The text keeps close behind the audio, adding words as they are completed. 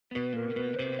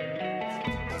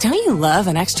Don't you love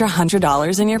an extra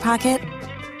 $100 in your pocket?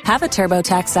 Have a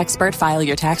TurboTax expert file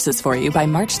your taxes for you by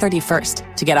March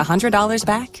 31st to get $100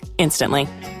 back instantly.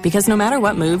 Because no matter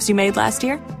what moves you made last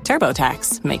year,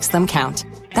 TurboTax makes them count.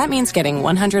 That means getting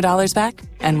 $100 back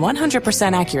and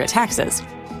 100% accurate taxes,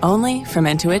 only from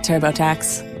Intuit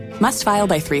TurboTax. Must file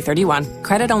by 3/31.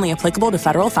 Credit only applicable to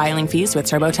federal filing fees with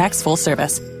TurboTax full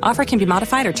service. Offer can be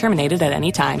modified or terminated at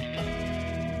any time.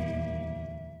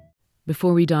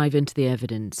 Before we dive into the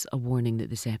evidence, a warning that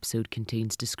this episode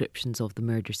contains descriptions of the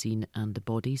murder scene and the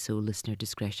body, so listener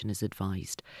discretion is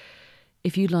advised.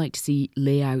 If you'd like to see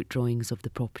layout drawings of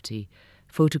the property,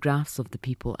 photographs of the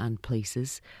people and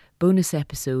places, bonus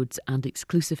episodes and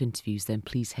exclusive interviews, then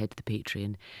please head to the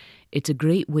Patreon. It's a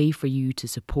great way for you to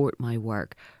support my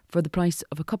work. For the price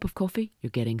of a cup of coffee,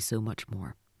 you're getting so much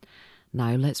more.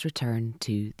 Now let's return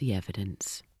to the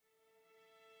evidence.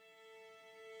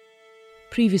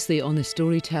 Previously on the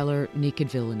storyteller Naked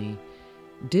Villainy,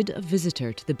 did a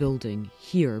visitor to the building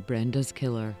hear Brenda's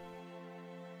killer?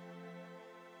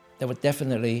 There was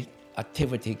definitely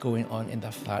activity going on in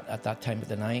the flat at that time of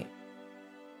the night.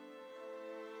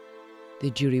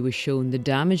 The jury was shown the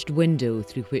damaged window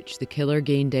through which the killer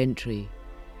gained entry.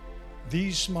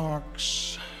 These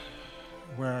marks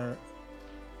were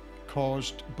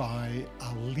caused by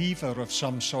a lever of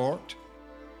some sort.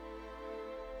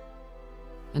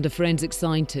 And a forensic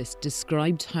scientist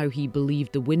described how he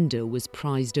believed the window was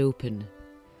prized open.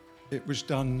 It was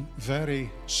done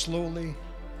very slowly,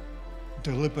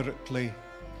 deliberately,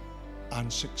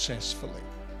 and successfully.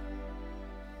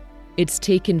 It's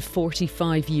taken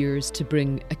 45 years to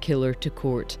bring a killer to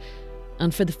court,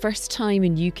 and for the first time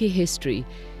in UK history,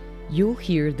 you'll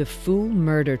hear the full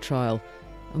murder trial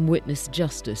and witness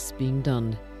justice being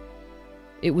done.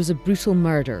 It was a brutal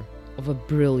murder of a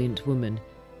brilliant woman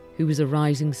who was a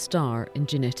rising star in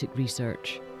genetic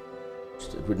research.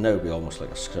 It would now be almost like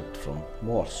a script from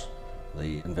Morse.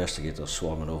 The investigators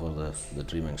swarming over the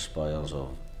dreaming spires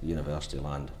of university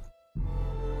land.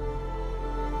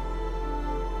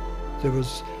 There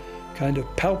was kind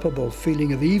of palpable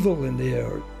feeling of evil in the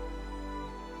air.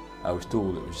 I was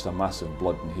told it was just a massive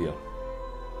blood in here.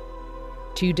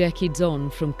 2 decades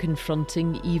on from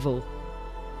confronting evil.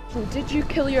 So did you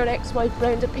kill your ex-wife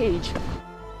Brenda Page?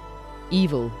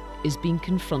 Evil is being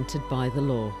confronted by the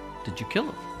law. Did you kill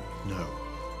him? No.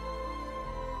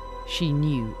 She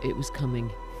knew it was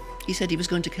coming. He said he was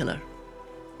going to kill her.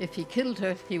 If he killed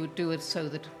her, he would do it so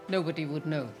that nobody would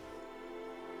know.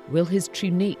 Will his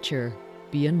true nature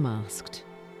be unmasked?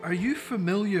 Are you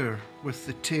familiar with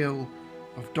the tale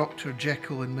of Dr.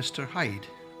 Jekyll and Mr. Hyde?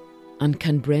 And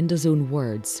can Brenda's own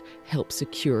words help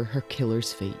secure her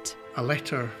killer's fate? A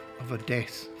letter of a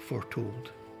death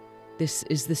foretold. This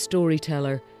is The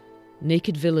Storyteller,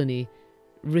 Naked Villainy,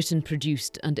 written,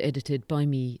 produced and edited by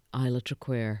me, Isla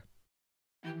Traquair.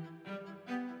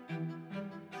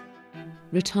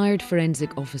 Retired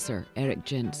forensic officer Eric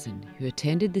Jensen, who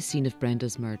attended the scene of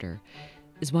Brenda's murder,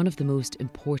 is one of the most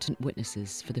important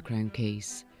witnesses for the Crown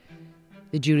case.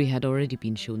 The jury had already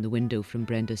been shown the window from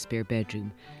Brenda's spare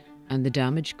bedroom and the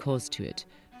damage caused to it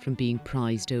from being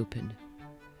prized open.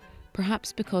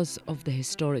 Perhaps because of the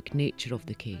historic nature of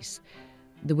the case,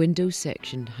 the windows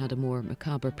section had a more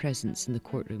macabre presence in the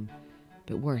courtroom,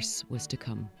 but worse was to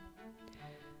come.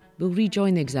 We'll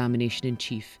rejoin the examination in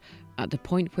chief at the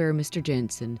point where Mr.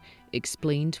 Jensen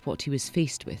explained what he was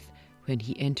faced with when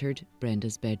he entered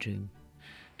Brenda's bedroom.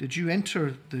 Did you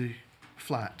enter the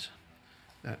flat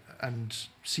and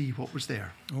see what was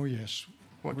there? Oh yes,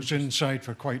 I was inside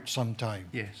for quite some time.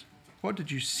 Yes. What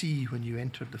did you see when you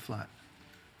entered the flat?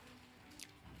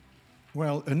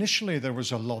 Well, initially there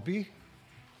was a lobby,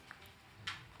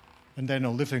 and then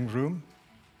a living room,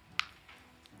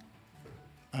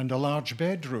 and a large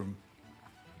bedroom.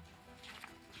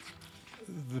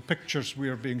 The pictures we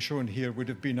are being shown here would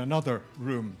have been another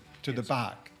room to the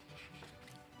back.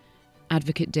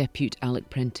 Advocate Depute Alec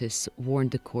Prentice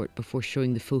warned the court before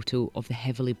showing the photo of the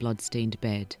heavily blood-stained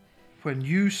bed. When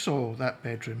you saw that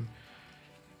bedroom,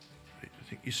 I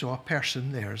think you saw a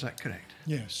person there, is that correct?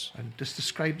 Yes. And just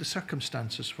describe the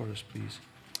circumstances for us, please.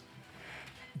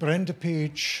 Brenda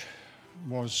Page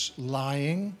was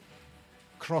lying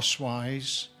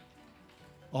crosswise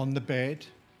on the bed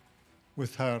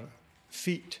with her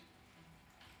feet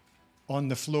on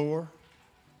the floor,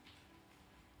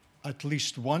 at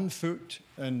least 1 foot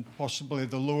and possibly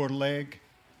the lower leg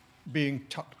being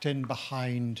tucked in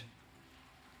behind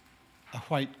a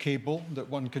white cable that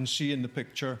one can see in the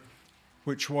picture,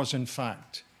 which was in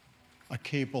fact a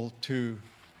cable to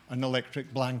an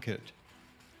electric blanket.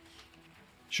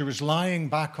 She was lying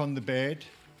back on the bed,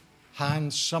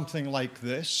 hands something like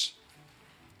this,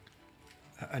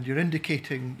 And you're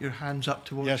indicating your hands up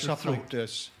towards yes, your up throat. like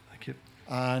this. Thank you.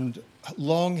 And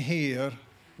long hair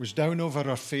was down over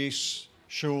her face,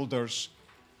 shoulders,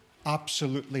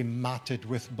 absolutely matted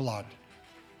with blood.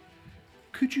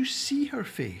 Could you see her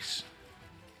face?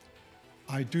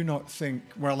 I do not think,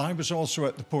 well, I was also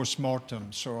at the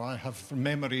post-mortem, so I have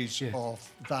memories of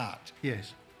that.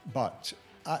 Yes. But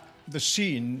at the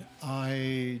scene,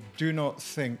 I do not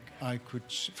think I could,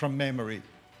 from memory,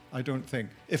 I don't think.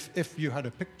 If you had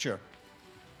a picture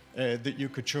that you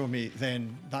could show me,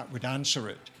 then that would answer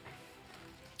it.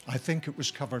 I think it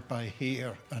was covered by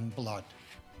hair and blood.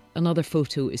 Another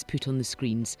photo is put on the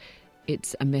screens.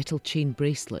 It's a metal chain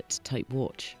bracelet type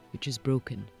watch, which is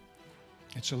broken.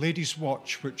 It's a lady's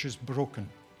watch which is broken.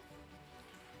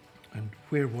 And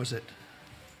where was it?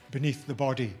 Beneath the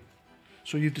body.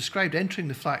 So you've described entering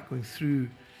the flat, going through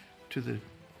to the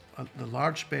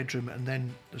large bedroom, and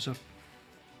then there's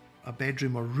a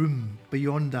bedroom or room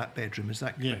beyond that bedroom. Is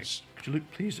that correct? Yes. Could you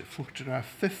look, please, at photograph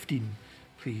 15,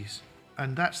 please?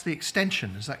 And that's the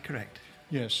extension, is that correct?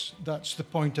 Yes, that's the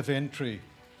point of entry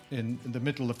in the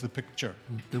middle of the picture.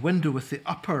 The window with the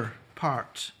upper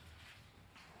part,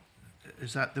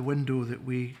 is that the window that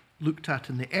we looked at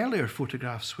in the earlier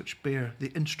photographs which bear the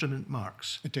instrument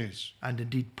marks? It is. And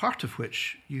indeed part of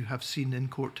which you have seen in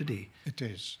court today? It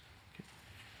is. Okay.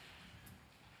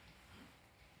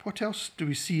 What else do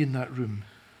we see in that room?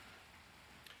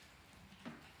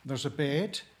 There's a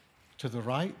bed to the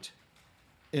right.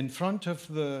 In front of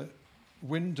the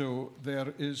window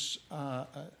there is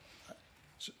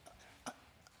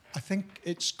I think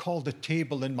it's called a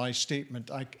table in my statement.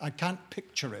 I can't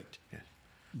picture it, yes.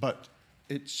 But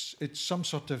it's some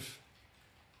sort of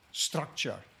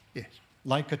structure, yes,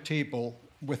 like a table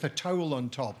with a towel on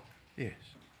top. Yes.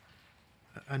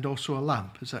 And also a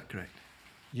lamp, is that correct?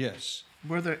 Yes.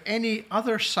 Were there any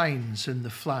other signs in the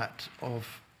flat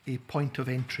of a point of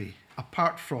entry,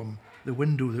 apart from the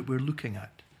window that we're looking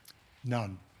at?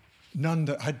 None. None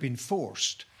that had been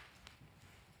forced.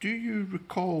 Do you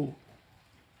recall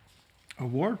a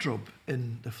wardrobe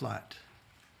in the flat?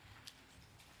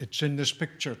 It's in this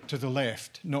picture to the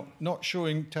left, not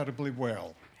showing terribly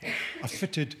well. A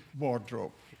fitted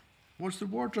wardrobe. Was the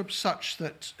wardrobe such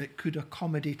that it could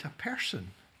accommodate a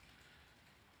person?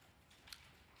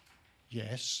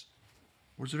 Yes.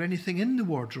 Was there anything in the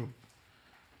wardrobe?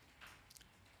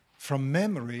 From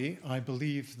memory, I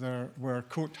believe there were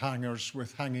coat hangers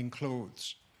with hanging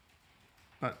clothes.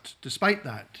 But despite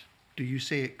that, do you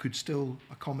say it could still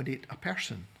accommodate a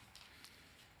person?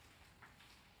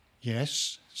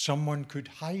 Yes, someone could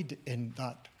hide in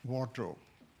that wardrobe.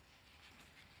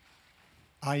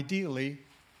 Ideally,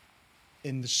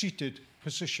 in the seated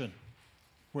position,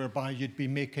 whereby you'd be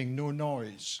making no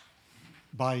noise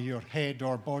by your head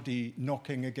or body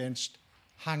knocking against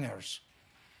hangers.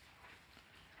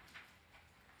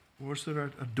 Was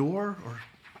there a door or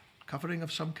covering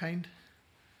of some kind?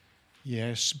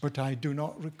 Yes, but I do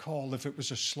not recall if it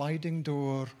was a sliding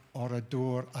door or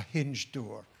a hinged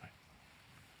door.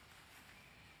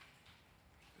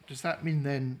 Does that mean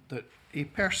then that a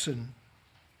person,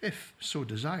 if so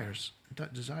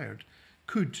desired,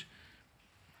 could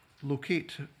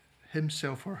locate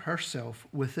himself or herself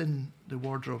within the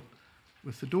wardrobe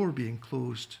with the door being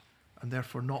closed and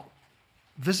therefore not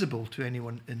visible to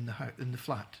anyone in the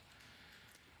flat?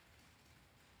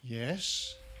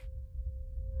 Yes.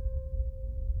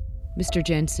 Mr.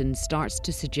 Jensen starts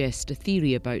to suggest a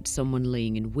theory about someone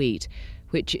laying in wait,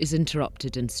 which is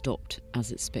interrupted and stopped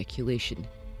as it's speculation.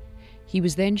 He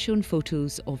was then shown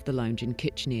photos of the lounge and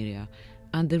kitchen area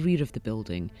and the rear of the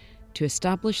building to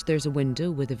establish there's a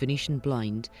window with a Venetian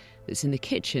blind that's in the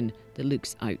kitchen that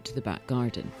looks out to the back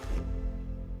garden.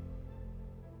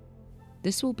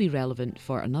 This will be relevant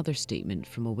for another statement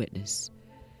from a witness.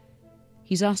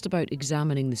 He's asked about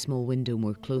examining the small window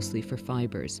more closely for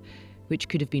fibres, which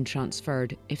could have been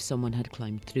transferred if someone had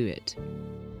climbed through it.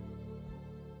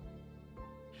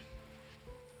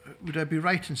 Would I be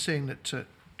right in saying that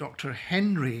Dr.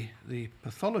 Henry, the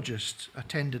pathologist,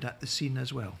 attended at the scene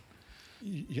as well?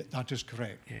 Yeah, that is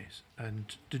correct. Yes.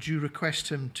 And did you request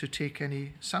him to take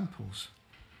any samples?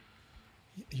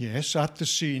 Yes, at the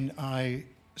scene I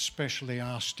specially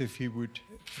asked if he would,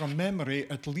 from memory,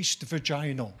 at least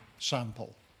vaginal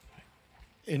sample,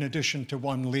 in addition to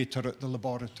one later at the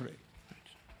laboratory.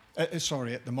 At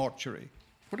the mortuary.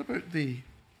 What about the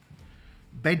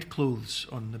bedclothes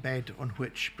on the bed on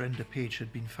which Brenda Page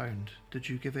had been found? Did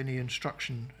you give any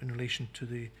instruction in relation to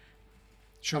the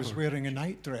She was wearing a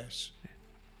nightdress.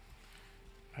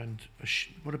 And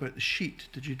what about the sheet?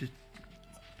 Did you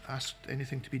ask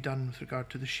anything to be done with regard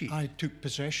to the sheet? I took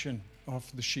possession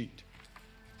of the sheet.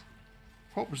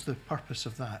 What was the purpose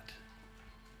of that?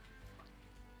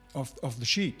 Of the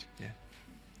sheet? Yeah.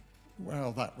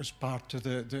 Well, that was part of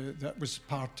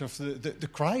the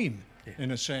crime, Yeah.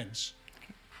 in a sense.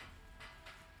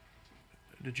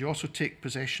 Did you also take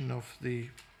possession of the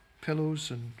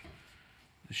pillows and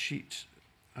the sheet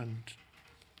and...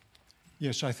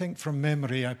 Yes, I think from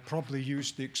memory I probably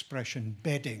used the expression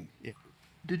bedding. Yeah.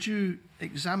 Did you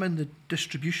examine the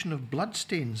distribution of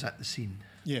bloodstains at the scene?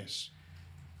 Yes.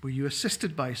 Were you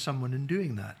assisted by someone in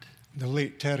doing that? The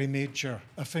late Terry Major,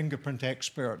 a fingerprint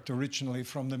expert originally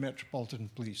from the Metropolitan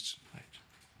Police. Right.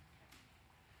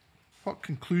 What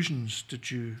conclusions did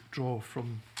you draw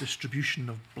from distribution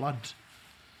of blood?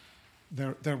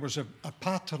 There was a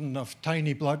pattern of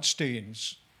tiny blood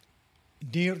stains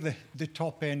near the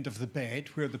top end of the bed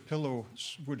where the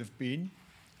pillows would have been.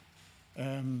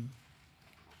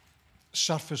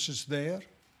 Surfaces there.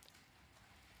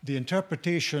 The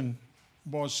interpretation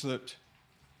was that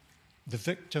the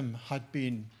victim had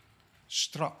been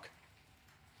struck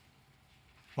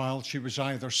while she was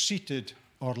either seated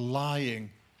or lying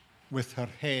with her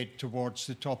head towards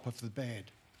the top of the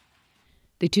bed.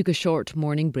 They took a short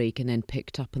morning break and then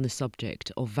picked up on the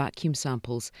subject of vacuum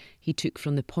samples he took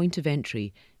from the point of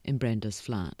entry in Brenda's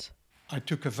flat. I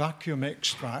took a vacuum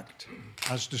extract,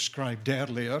 as described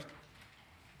earlier.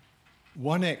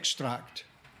 One extract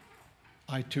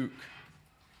I took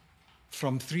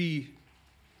from 3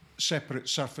 separate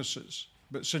surfaces,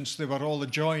 but since they were all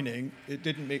adjoining, it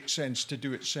didn't make sense to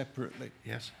do it separately.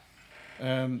 Yes.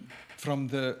 From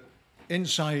the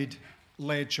inside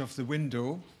ledge of the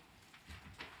window,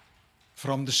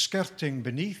 from the skirting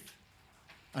beneath,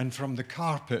 and from the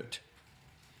carpet.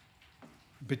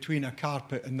 Between a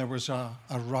carpet and there was a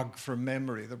rug from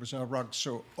memory. There was a rug,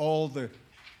 so all the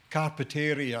carpet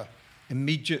area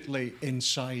immediately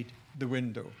inside the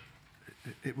window.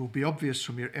 It will be obvious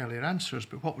from your earlier answers,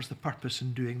 but what was the purpose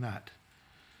in doing that?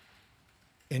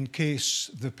 In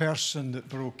case the person that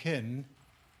broke in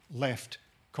left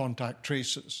contact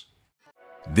traces.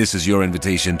 This is your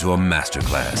invitation to a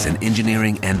masterclass in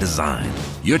engineering and design.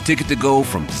 Your ticket to go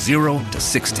from 0 to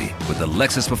 60 with the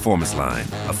Lexus Performance Line.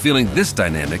 A feeling this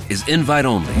dynamic is invite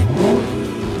only.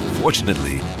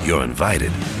 Fortunately, you're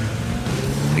invited.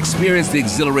 Experience the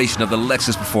exhilaration of the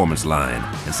Lexus Performance Line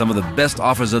and some of the best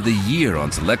offers of the year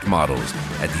on select models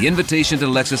at the Invitation to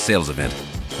Lexus sales event,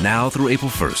 now through April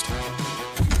 1st.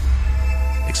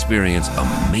 Experience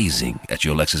amazing at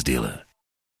your Lexus dealer.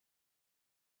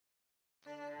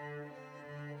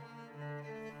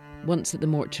 Once at the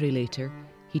mortuary later,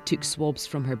 he took swabs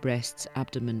from her breasts,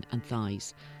 abdomen and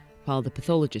thighs, while the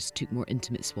pathologist took more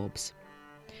intimate swabs.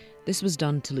 This was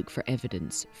done to look for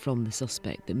evidence from the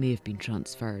suspect that may have been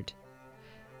transferred.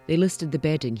 They listed the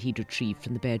bedding he'd retrieved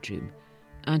from the bedroom,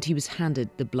 and he was handed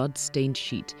the blood-stained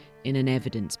sheet in an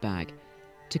evidence bag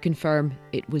to confirm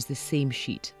it was the same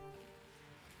sheet.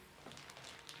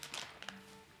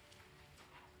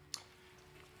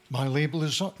 My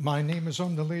name is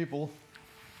on the label,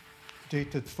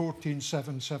 dated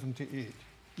 14/7/78.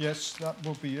 Yes, that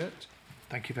will be it.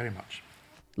 Thank you very much.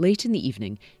 Late in the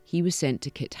evening, he was sent to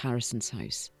Kit Harrison's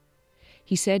house.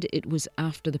 He said it was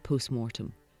after the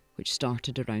post-mortem, which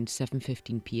started around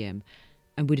 7:15 p.m.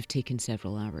 and would have taken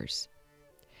several hours.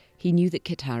 He knew that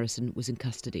Kit Harrison was in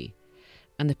custody,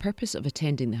 and the purpose of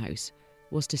attending the house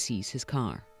was to seize his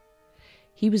car.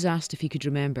 He was asked if he could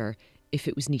remember if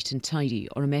it was neat and tidy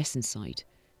or a mess inside,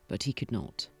 but he could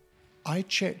not. I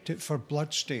checked it for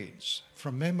bloodstains.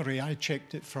 From memory, I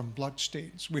checked it from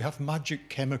bloodstains. We have magic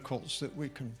chemicals that we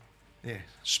can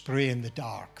spray in the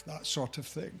dark, that sort of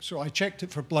thing. So I checked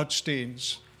it for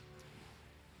bloodstains,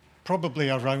 probably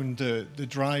around the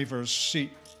driver's seat,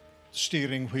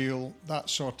 steering wheel, that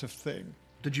sort of thing.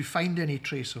 Did you find any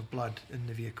trace of blood in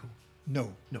the vehicle?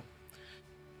 No. No.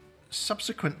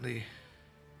 Subsequently,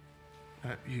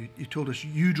 you told us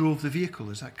you drove the vehicle,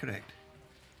 is that correct?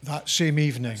 That same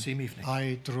evening,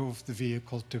 I drove the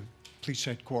vehicle to police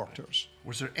headquarters.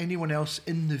 Was there anyone else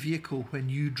in the vehicle when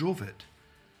you drove it?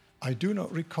 I do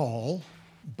not recall,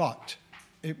 but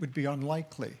it would be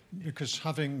unlikely because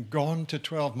having gone to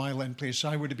 12 Mile End Place,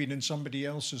 I would have been in somebody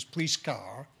else's police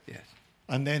car. Yes.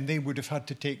 And then they would have had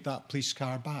to take that police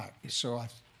car back. Yes. So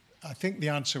I think the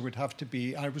answer would have to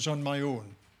be I was on my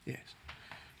own. Yes.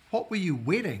 What were you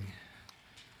wearing?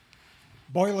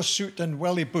 Boiler suit and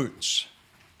welly boots.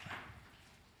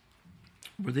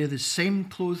 Were they the same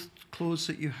clothes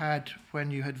that you had when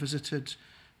you had visited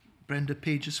Brenda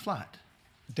Page's flat?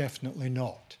 Definitely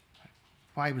not.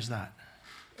 Why was that?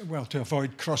 Well, to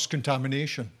avoid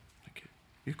cross-contamination. Okay.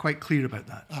 You're quite clear about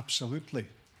that? Absolutely.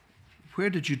 Where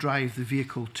did you drive the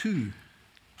vehicle to?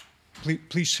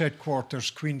 Police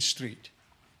headquarters, Queen Street.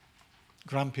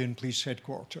 Grampian Police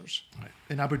Headquarters. Right.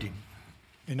 In Aberdeen?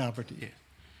 In Aberdeen. Yeah.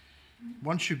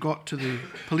 Once you got to the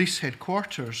police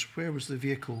headquarters, where was the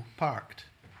vehicle parked?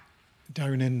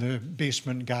 Down in the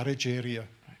basement garage area.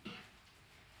 Right.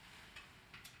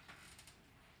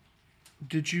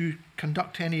 Did you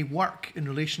conduct any work in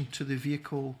relation to the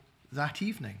vehicle that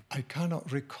evening? I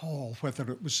cannot recall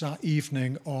whether it was that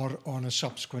evening or on a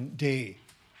subsequent day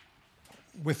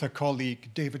with a colleague,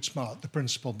 David Smart, the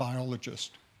principal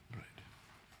biologist. Right.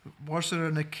 Was there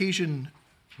an occasion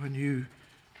when you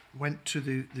went to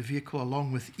the vehicle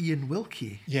along with Ian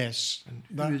Wilkie? Yes, and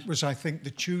that was, I think,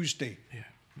 the Tuesday. Yeah.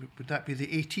 Would that be the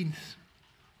 18th?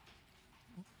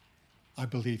 I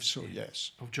believe so,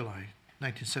 yes. Of July,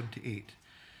 1978.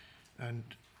 And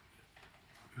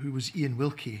who was Ian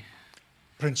Wilkie?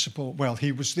 Principal, well,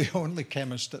 he was the only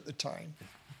chemist at the time.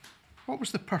 What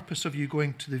was the purpose of you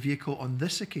going to the vehicle on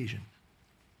this occasion?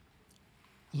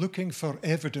 Looking for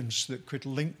evidence that could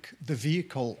link the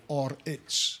vehicle or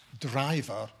its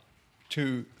driver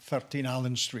to 13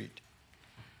 Allen Street.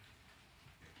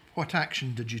 What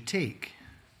action did you take?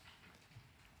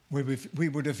 We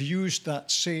would have used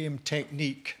that same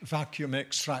technique, vacuum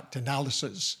extract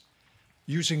analysis,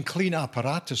 using clean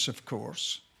apparatus, of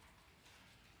course.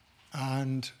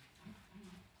 And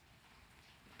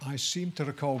I seem to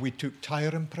recall we took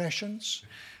tyre impressions.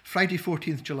 Friday,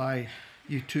 14th July,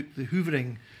 you took the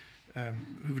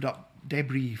hoovered up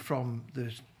debris from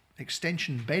the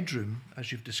extension bedroom,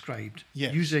 as you've described,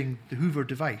 yes, using the Hoover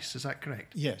device. Is that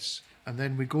correct? Yes. And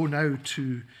then we go now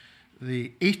to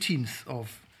the 18th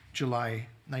of July,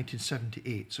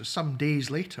 1978. So some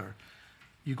days later,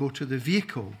 you go to the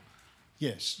vehicle.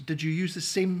 Yes. Did you use the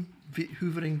same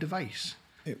hoovering device?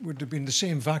 It would have been the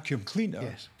same vacuum cleaner.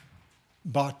 Yes.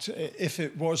 But if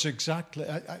it was exactly...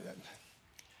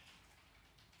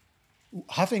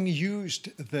 having used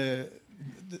the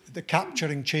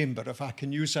capturing chamber, if I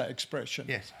can use that expression,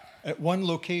 yes, at one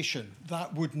location,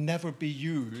 that would never be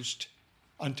used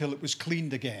until it was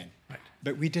cleaned again. Right.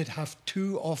 But we did have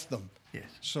two of them. Yes.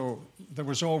 So there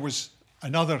was always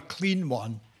another clean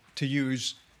one to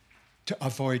use to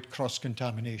avoid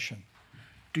cross-contamination.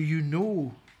 Do you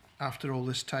know, after all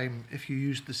this time, if you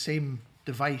used the same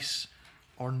device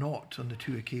or not on the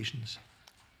two occasions?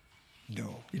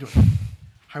 No. You don't.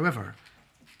 However,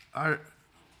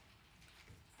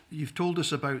 you've told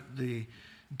us about the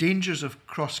dangers of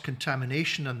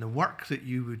cross-contamination and the work that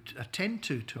you would attend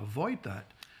to avoid that.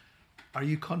 Are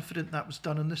you confident that was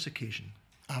done on this occasion?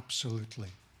 Absolutely.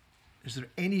 Is there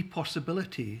any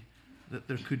possibility that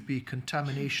there could be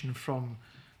contamination from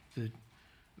the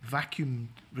vacuum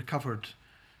recovered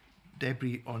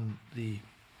debris on the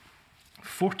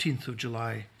 14th of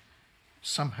July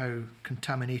somehow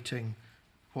contaminating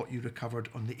what you recovered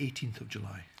on the 18th of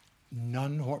July?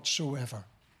 None whatsoever.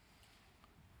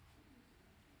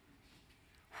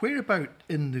 Whereabout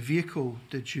in the vehicle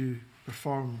did you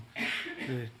perform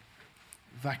the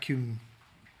vacuum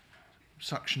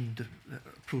suction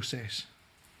process?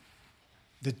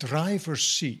 The driver's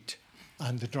seat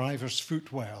and the driver's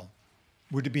footwell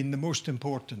would have been the most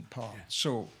important part. Yeah.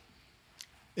 So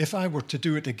if I were to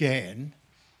do it again,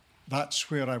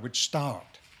 that's where I would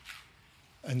start.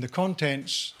 And the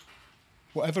contents,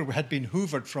 whatever had been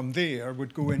hoovered from there,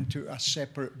 would go into a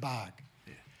separate bag.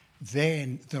 Yeah.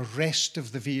 Then the rest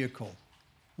of the vehicle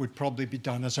would probably be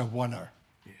done as a oneer.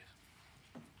 Yes.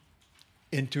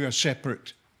 Into a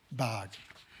separate bag.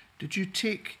 Did you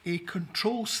take a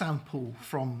control sample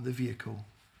from the vehicle?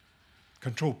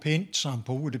 Control paint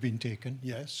sample would have been taken,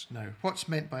 yes. Now, what's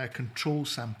meant by a control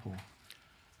sample?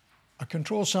 A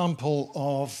control sample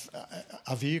of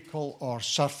a vehicle or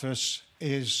surface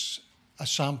is a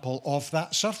sample of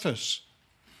that surface.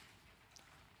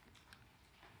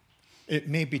 It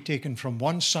may be taken from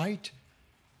one site.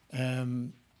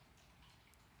 It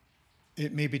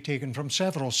may be taken from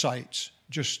several sites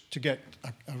just to get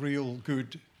a real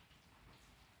good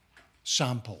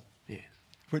sample, yes,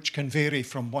 which can vary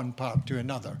from one part to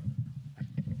another.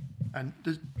 And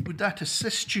would that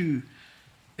assist you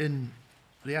in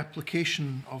the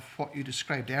application of what you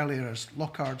described earlier as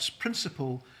Locard's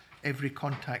principle, every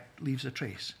contact leaves a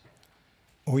trace?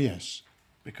 Oh, yes.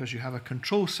 Because you have a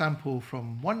control sample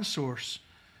from one source,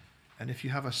 and if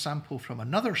you have a sample from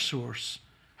another source,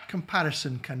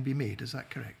 comparison can be made. Is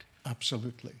that correct?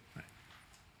 Absolutely. Right.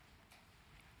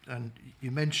 And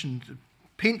you mentioned the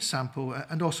paint sample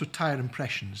and also tyre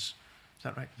impressions. Is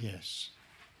that right? Yes.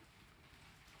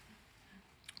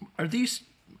 Are these,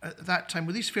 at that time,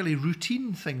 were these fairly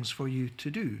routine things for you to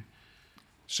do?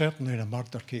 Certainly in a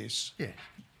murder case. Yeah.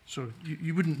 So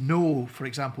you wouldn't know, for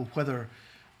example, whether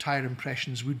tyre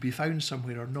impressions would be found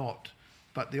somewhere or not,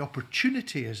 but the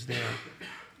opportunity is there.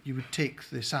 You would take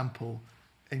the sample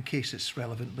in case it's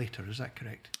relevant later. Is that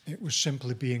correct? It was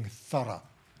simply being thorough.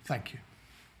 Thank you.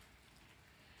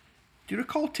 Do you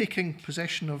recall taking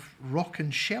possession of rock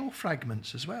and shell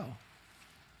fragments as well?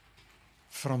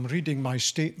 From reading my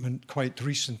statement quite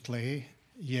recently,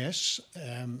 yes,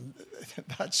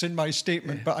 that's in my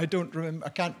statement, but I don't remember, I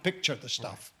can't picture the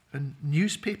stuff. And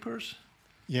newspapers?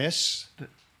 Yes.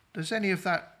 Does any of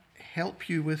that help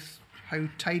you with how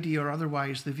tidy or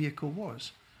otherwise the vehicle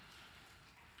was?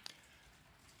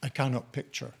 I cannot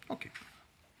picture. Okay.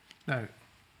 Now,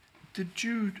 did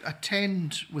you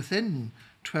attend within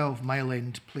 12 Mile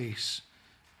End Place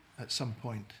at some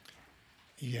point?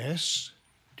 Yes.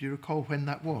 Do you recall when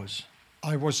that was?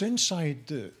 I was inside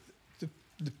the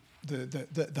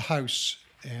house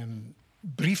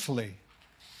briefly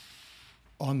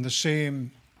on the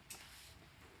same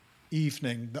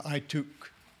evening that I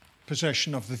took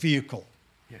possession of the vehicle.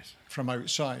 Yes. From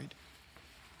outside.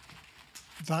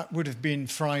 That would have been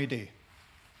Friday.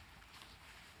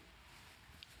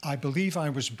 I believe I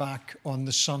was back on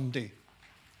the Sunday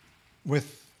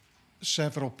with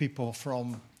several people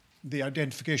from the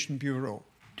Identification Bureau.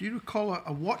 Do you recall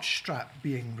a watch strap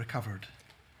being recovered?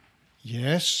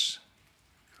 Yes.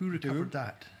 Who recovered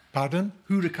that? Pardon?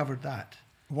 Who recovered that?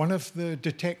 One of the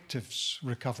detectives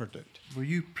recovered it. Were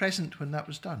you present when that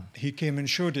was done? He came and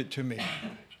showed it to me,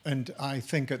 and I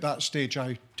think at that stage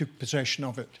I took possession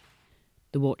of it.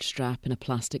 The watch strap in a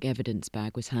plastic evidence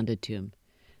bag was handed to him,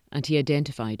 and he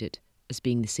identified it as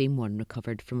being the same one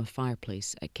recovered from a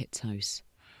fireplace at Kit's house.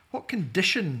 What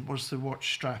condition was the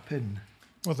watch strap in?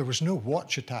 Well, there was no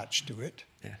watch attached to it.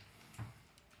 Yeah.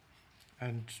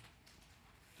 And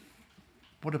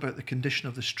what about the condition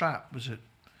of the strap? Was it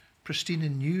pristine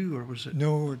and new, or was it...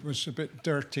 No, it was a bit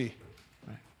dirty.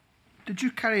 Right. Did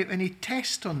you carry out any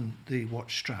test on the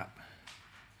watch strap?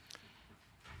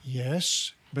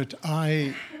 Yes, but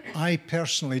I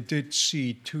personally did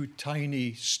see two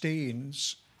tiny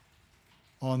stains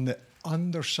on the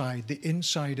underside, the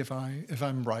inside, if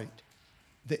I'm right,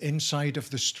 the inside of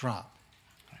the strap.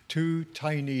 Two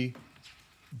tiny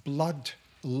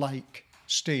blood-like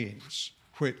stains,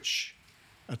 which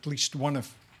at least one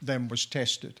of them was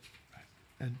tested.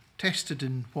 And tested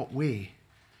in what way?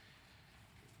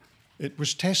 It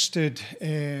was tested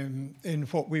in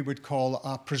what we would call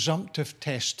a presumptive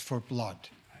test for blood.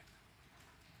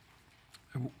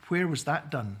 Where was that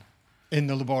done? In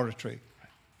the laboratory.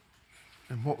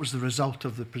 And what was the result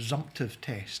of the presumptive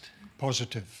test?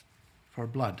 Positive. For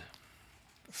blood?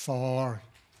 For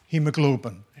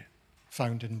hemoglobin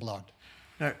found in blood.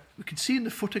 Now, we can see in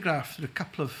the photograph there are a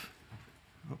couple of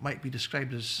what might be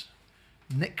described as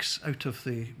nicks out of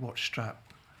the watch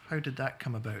strap. How did that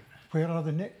come about? Where are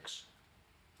the nicks?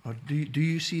 Or do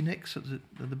you see nicks at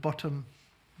the bottom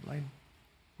line?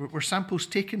 Were samples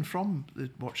taken from the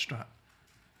watch strap?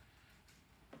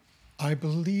 I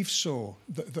believe so.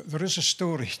 There is a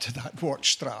story to that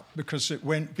watch strap because it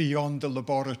went beyond the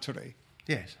laboratory.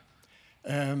 Yes.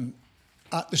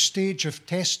 At the stage of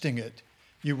testing it,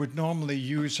 you would normally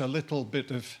use a little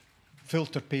bit of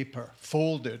filter paper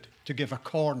folded to give a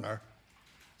corner,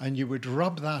 and you would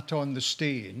rub that on the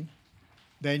stain.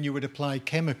 Then you would apply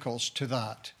chemicals to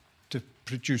that to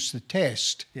produce the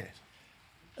test. Yes.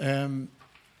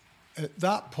 At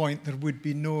that point, there would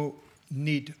be no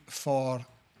need for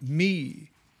me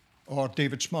or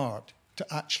David Smart to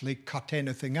actually cut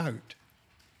anything out.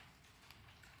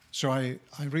 So I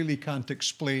really can't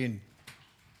explain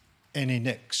any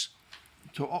nicks.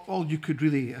 So all you could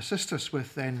really assist us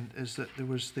with then is that there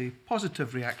was the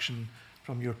positive reaction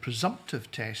from your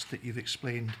presumptive test that you've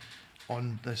explained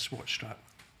on this watch strap.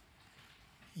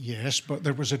 Yes, but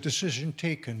there was a decision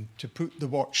taken to put the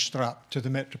watch strap to the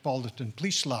Metropolitan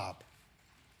Police Lab.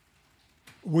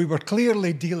 We were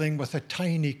clearly dealing with a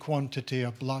tiny quantity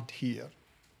of blood here.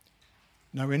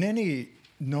 Now, in any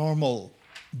normal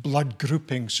blood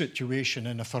grouping situation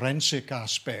in a forensic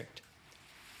aspect,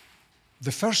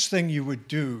 the first thing you would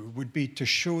do would be to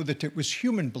show that it was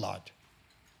human blood,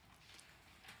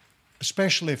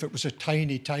 especially if it was a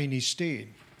tiny, tiny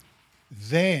stain.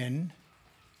 Then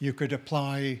you could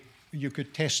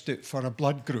test it for a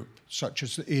blood group, such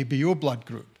as the ABO blood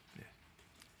group. Yeah.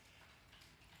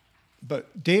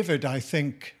 But David, I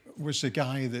think, was the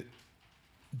guy that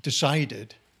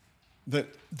decided that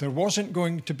there wasn't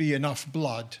going to be enough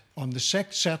blood on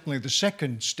certainly the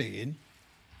second stain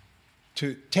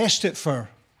to test it for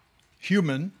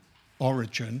human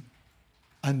origin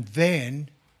and then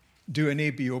do an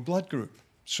ABO blood group.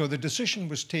 So the decision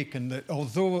was taken that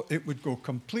although it would go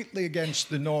completely against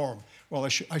the norm Well,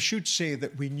 I should say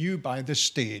that we knew by this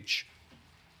stage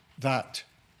that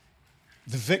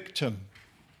the victim,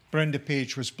 Brenda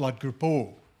Page, was blood group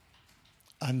O,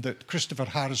 and that Christopher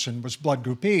Harrison was blood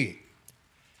group A.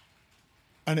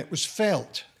 And it was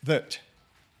felt that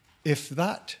if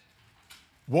that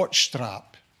watch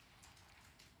strap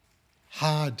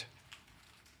had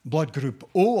blood group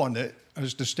O on it,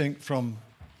 as distinct from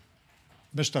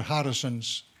Mr.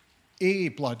 Harrison's A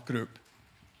blood group,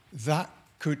 that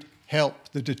could help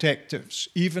the detectives,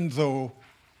 even though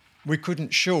we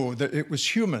couldn't show that it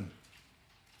was human.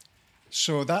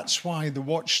 So that's why the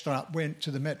watch strap went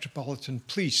to the Metropolitan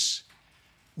Police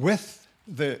with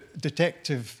the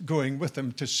detective going with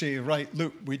them to say, right,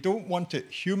 look, we don't want it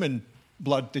human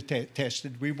blood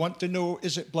tested. We want to know,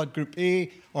 is it blood group A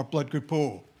or blood group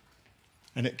O?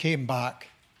 And it came back,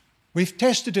 we've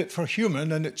tested it for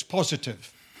human and it's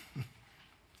positive.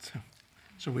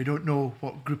 So we don't know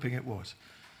what grouping it was.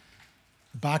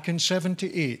 Back in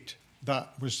 78,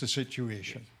 that was the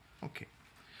situation. Okay.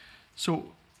 So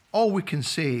all we can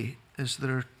say is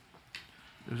there's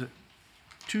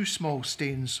two small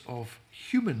stains of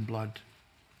human blood,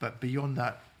 but beyond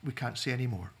that, we can't say any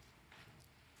more.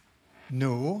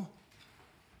 No,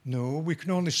 we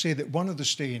can only say that one of the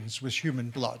stains was human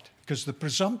blood, because the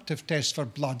presumptive test for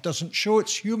blood doesn't show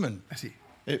it's human. I see.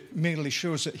 It merely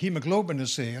shows that hemoglobin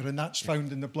is there, and that's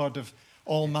found in the blood of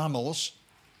all mammals,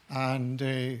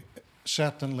 and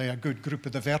certainly a good group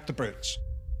of the vertebrates.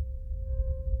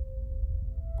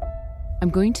 I'm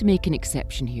going to make an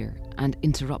exception here and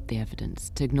interrupt the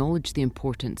evidence to acknowledge the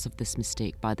importance of this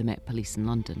mistake by the Met Police in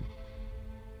London.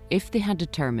 If they had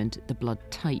determined the blood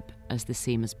type as the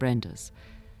same as Brenda's,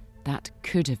 that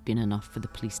could have been enough for the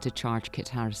police to charge Kit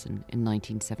Harrison in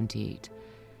 1978.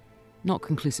 Not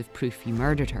conclusive proof he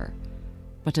murdered her,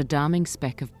 but a damning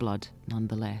speck of blood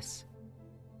nonetheless.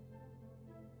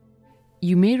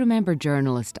 You may remember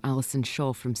journalist Alison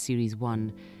Shaw from Series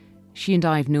 1. She and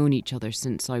I have known each other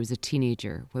since I was a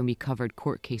teenager when we covered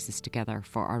court cases together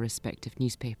for our respective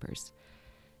newspapers.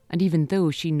 And even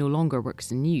though she no longer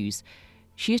works in news,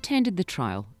 she attended the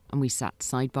trial and we sat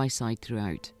side by side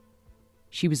throughout.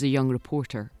 She was a young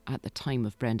reporter at the time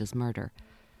of Brenda's murder,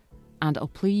 and I'll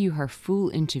play you her full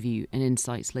interview and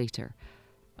insights later,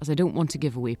 as I don't want to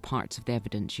give away parts of the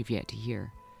evidence you've yet to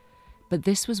hear. But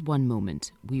this was one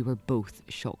moment we were both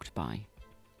shocked by.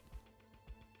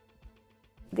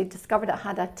 They discovered it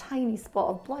had a tiny spot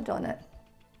of blood on it.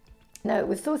 Now, it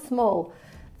was so small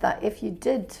that if you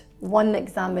did one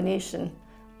examination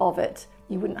of it,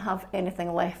 you wouldn't have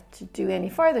anything left to do any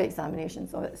further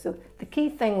examinations of it. So the key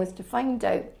thing was to find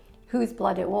out whose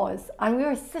blood it was. And we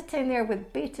were sitting there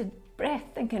with bated breath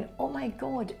thinking, oh my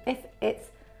God, if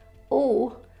it's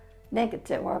O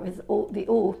negative, or if it's the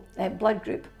O blood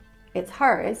group, it's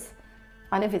hers,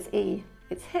 and if it's A,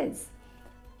 it's his.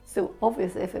 So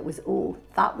obviously if it was O,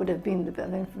 that would have been the bit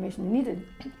of information they needed.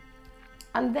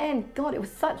 And then, God,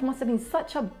 must have been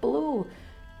such a blow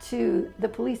to the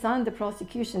police and the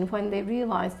prosecution when they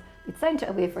realised they'd sent it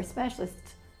away for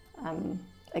specialist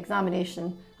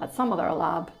examination at some other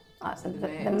lab, at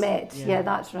the Met. Yeah,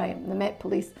 that's right, the Met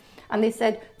Police. And they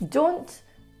said, don't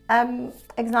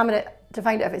examine it to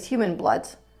find out if it's human blood,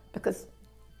 because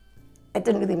it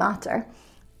didn't really matter.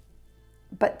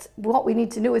 But what we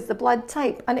need to know is the blood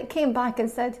type. And it came back and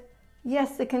said,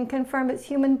 yes, they can confirm it's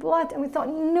human blood. And we thought,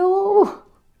 no,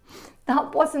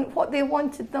 that wasn't what they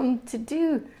wanted them to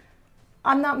do.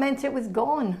 And that meant it was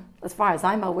gone, as far as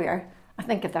I'm aware. I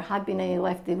think if there had been any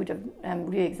left, they would have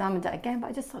re-examined it again. But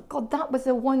I just thought, God, that was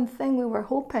the one thing we were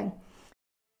hoping.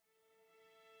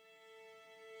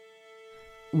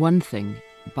 One thing,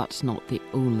 but not the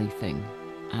only thing,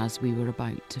 as we were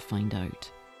about to find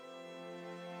out.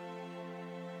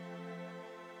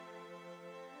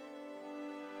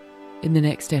 In the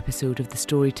next episode of the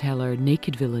storyteller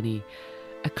Naked Villainy,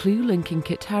 a clue linking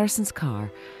Kit Harrison's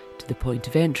car to the point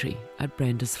of entry at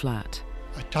Brenda's flat.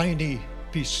 A tiny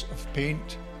piece of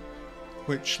paint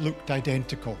which looked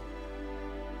identical.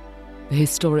 The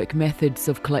historic methods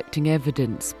of collecting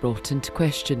evidence brought into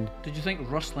question. Did you think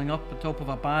rustling up the top of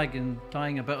a bag and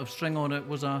tying a bit of string on it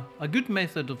was a good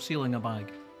method of sealing a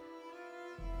bag?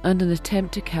 And an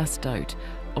attempt to cast doubt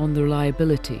on the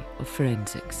reliability of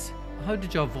forensics. How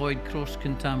did you avoid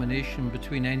cross-contamination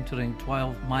between entering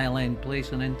 12 Mile End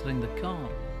Place and entering the car?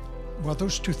 Well,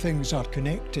 those two things are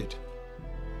connected.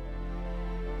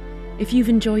 If you've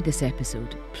enjoyed this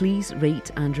episode, please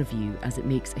rate and review, as it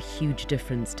makes a huge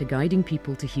difference to guiding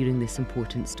people to hearing this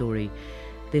important story.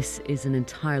 This is an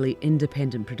entirely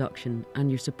independent production,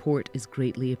 and your support is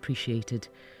greatly appreciated.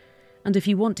 And if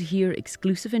you want to hear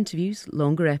exclusive interviews,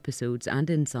 longer episodes and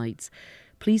insights,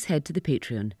 please head to the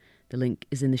Patreon. The link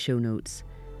is in the show notes.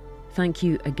 Thank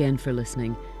you again for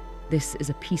listening. This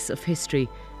is a piece of history,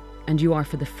 and you are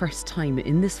for the first time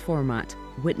in this format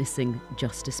witnessing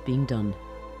justice being done.